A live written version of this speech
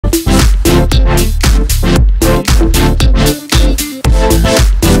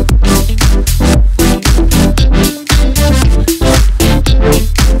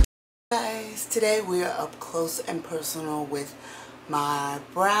up close and personal with my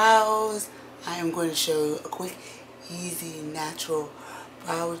brows. I am going to show you a quick, easy, natural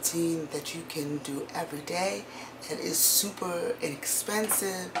brow routine that you can do every day that is super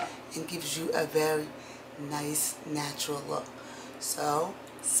inexpensive and gives you a very nice, natural look. So,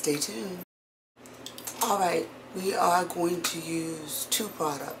 stay tuned. Alright, we are going to use two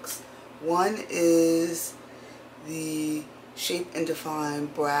products. One is the Shape and Define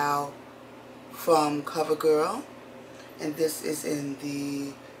Brow from CoverGirl, and this is in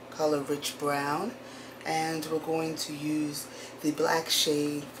the color Rich Brown, and we're going to use the black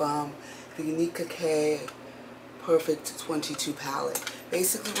shade from the Nika K Perfect 22 palette.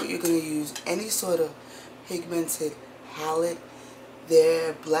 Basically what you're going to use, any sort of pigmented palette,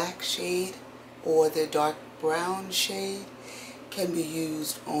 their black shade or their dark brown shade can be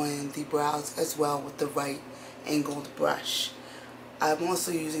used on the brows as well with the right angled brush. I'm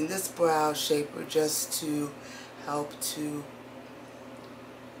also using this brow shaper just to help to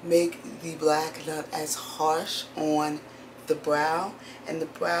make the black not as harsh on the brow, and the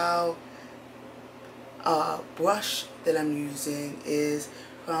brow brush that I'm using is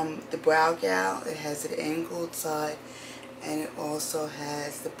from the Brow Gal. It has an angled side and it also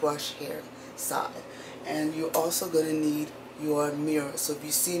has the brush hair side. And you're also going to need your mirror. So if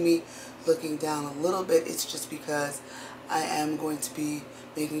you see me looking down a little bit, it's just because I am going to be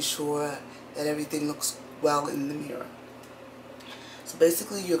making sure that everything looks well in the mirror. So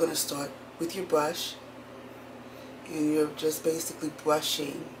basically you're going to start with your brush and you're just basically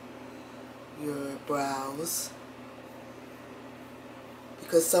brushing your brows,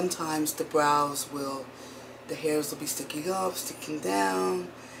 because sometimes the brows will, the hairs will be sticking up, sticking down,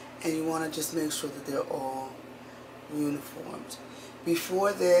 and you want to just make sure that they're all uniformed.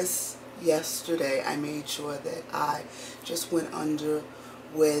 Before this, yesterday, I made sure that I just went under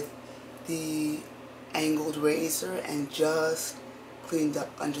with the angled razor and just cleaned up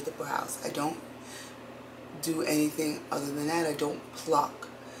under the brows. I don't do anything other than that. I don't pluck,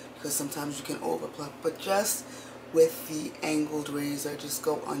 because sometimes you can over pluck, but just with the angled razor, just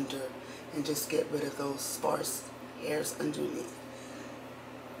go under and just get rid of those sparse hairs underneath.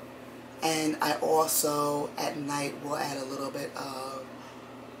 And I also at night will add a little bit of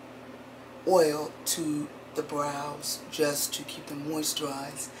oil to the brows just to keep them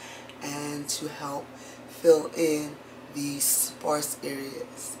moisturized and to help fill in the sparse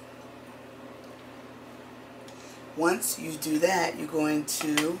areas. Once you do that, you're going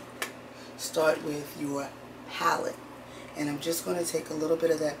to start with your palette, and I'm just going to take a little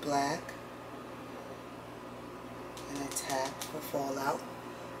bit of that black and I tap for fallout,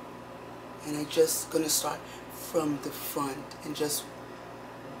 and I'm just going to start from the front and just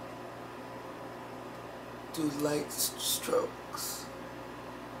do light strokes.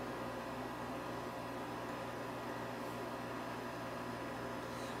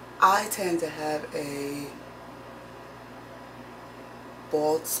 I tend to have a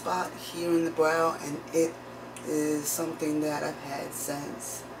bald spot here in the brow, and it is something that I've had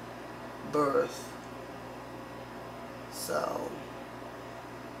since birth, so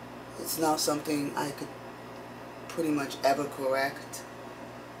it's not something I could pretty much ever correct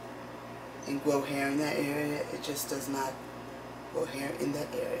and grow hair in that area. It just does not grow hair in that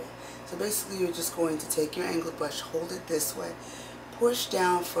area. So basically you're just going to take your angled brush, hold it this way, push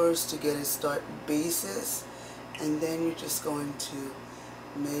down first to get a start basis, and then you're just going to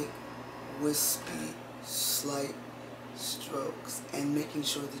make wispy, slight strokes, and making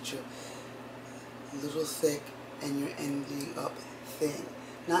sure that you're a little thick and you're ending up thin.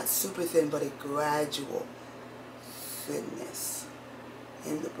 Not super thin, but a gradual thinness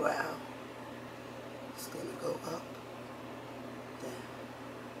in the brow. It's going to go up, down.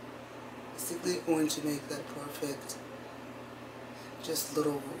 Basically going to make that perfect, just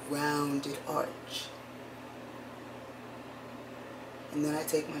little rounded arch. And then I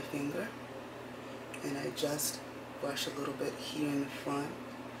take my finger and I just brush a little bit here in the front,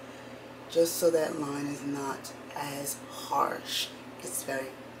 just so that line is not as harsh. It's very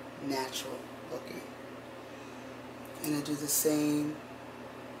natural looking. And I do the same.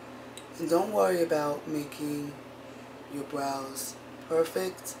 And don't worry about making your brows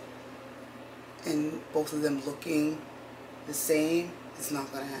perfect and both of them looking the same. It's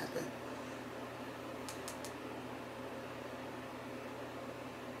not going to happen.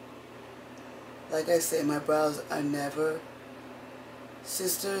 Like I say, my brows are never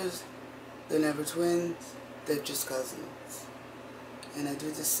sisters, they're never twins, they're just cousins. And I do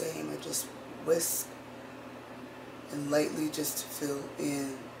the same. I just whisk and lightly just fill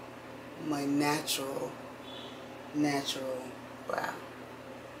in my natural brow.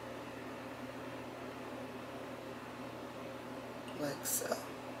 like so.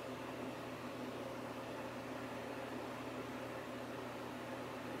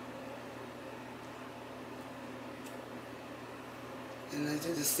 And I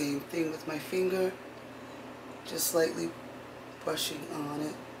do the same thing with my finger, just slightly brushing on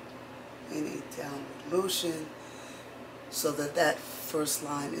it in a downward motion so that that first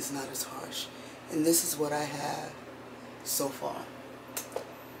line is not as harsh. And this is what I have so far.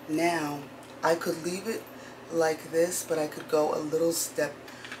 Now, I could leave it like this, but I could go a little step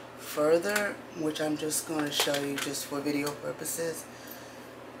further, which I'm just going to show you just for video purposes.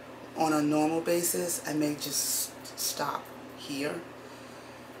 On a normal basis, I may just stop here.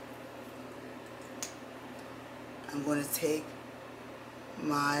 I'm going to take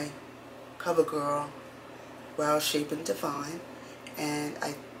my CoverGirl Brow Shape and Define, and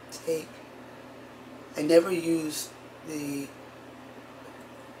I never use the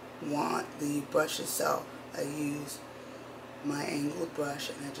brush itself. I use my angled brush,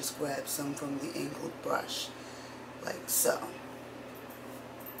 and I just grab some from the angled brush like so.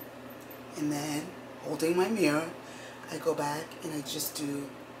 And then, holding my mirror, I go back and I just do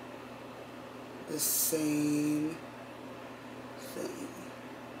the same thing,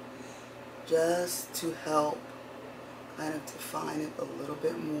 just to help kind of define it a little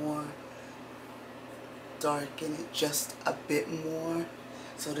bit more, darken it just a bit more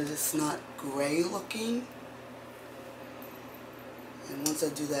so that it's not gray looking. And once I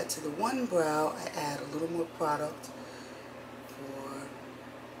do that to the one brow, I add a little more product for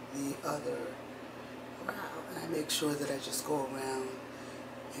the other brow, and I make sure that I just go around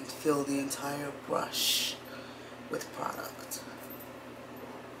and fill the entire brush with product.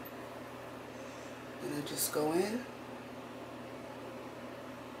 And I just go in and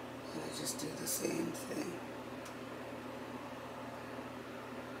I just do the same thing,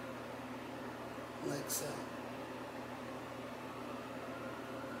 like so.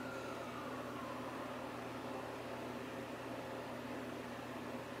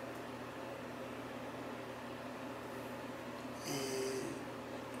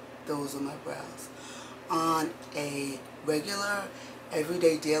 Those are my brows. On a regular,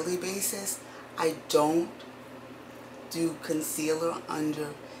 everyday, daily basis, I don't do concealer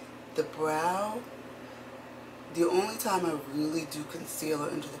under the brow. The only time I really do concealer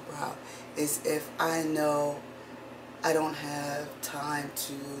under the brow is if I know I don't have time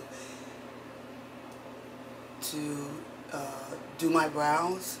to do my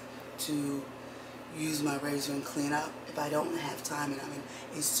brows, to use my razor and clean up. If I don't have time and I'm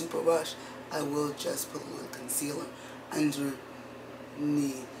in a super rush, I will just put a little concealer underneath.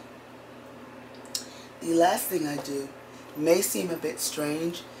 The last thing I do may seem a bit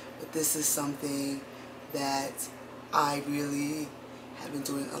strange, but this is something that I really have been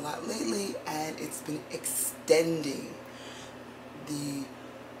doing a lot lately, and it's been extending the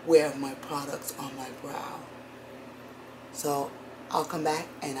wear of my products on my brow. So I'll come back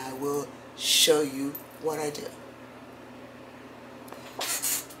and I will show you what I do.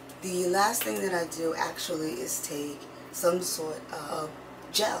 The last thing that I do actually is take some sort of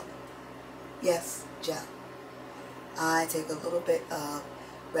gel. Yes, gel. I take a little bit of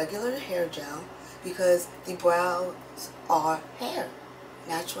regular hair gel because the brows are hair,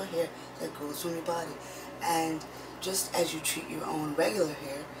 natural hair that grows from your body. And just as you treat your own regular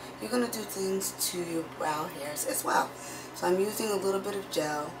hair, you're going to do things to your brow hairs as well. So I'm using a little bit of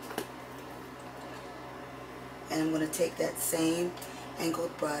gel, and I'm going to take that same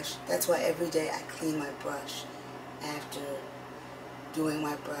angled brush. That's why every day I clean my brush after doing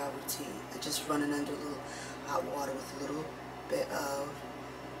my brow routine. I just run it under a little hot water with a little bit of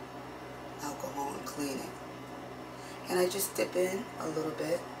alcohol and clean it. And I just dip in a little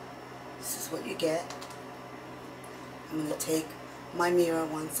bit. This is what you get. I'm going to take my mirror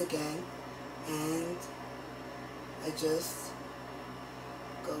once again, and I just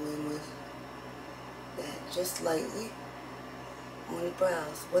go in with that just lightly on the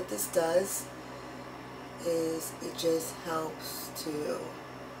brows. What this does is it just helps to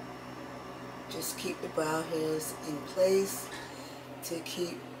just keep the brow hairs in place, to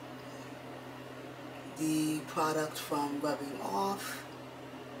keep the product from rubbing off.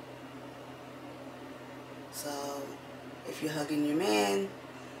 So if you're hugging your man,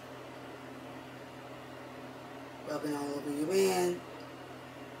 rubbing all over your man,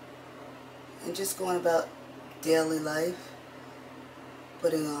 and just going about daily life,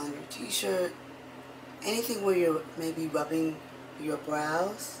 putting on your t-shirt, anything where you're maybe rubbing your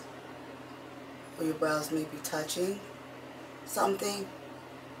brows, or your brows may be touching something,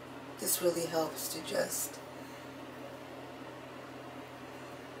 this really helps to just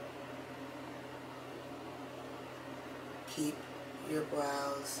keep your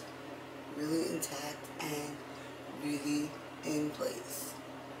brows really intact and really in place.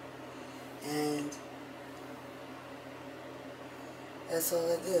 And that's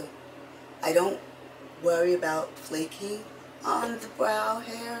all I do. I don't worry about flaking on the brow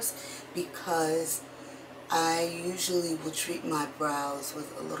hairs because I usually will treat my brows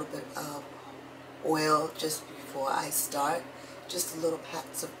with a little bit of oil just before I start. Just a little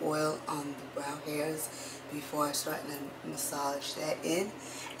pats of oil on the brow hairs before I start, and then massage that in,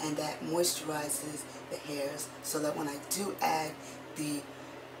 and that moisturizes the hairs so that when I do add the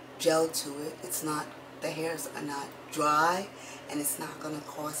gel to it, the hairs are not dry and it's not going to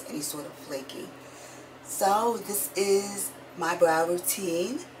cause any sort of flaking. So this is my brow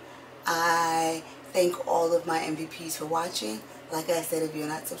routine. I thank all of my MVPs for watching. Like I said, if you're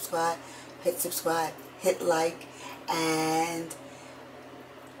not subscribed, hit subscribe, hit like, and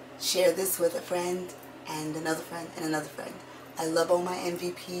share this with a friend and another friend and another friend. I love all my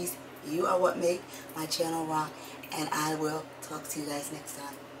MVPs. You are what make my channel rock, and I will talk to you guys next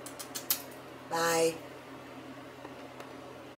time. Bye.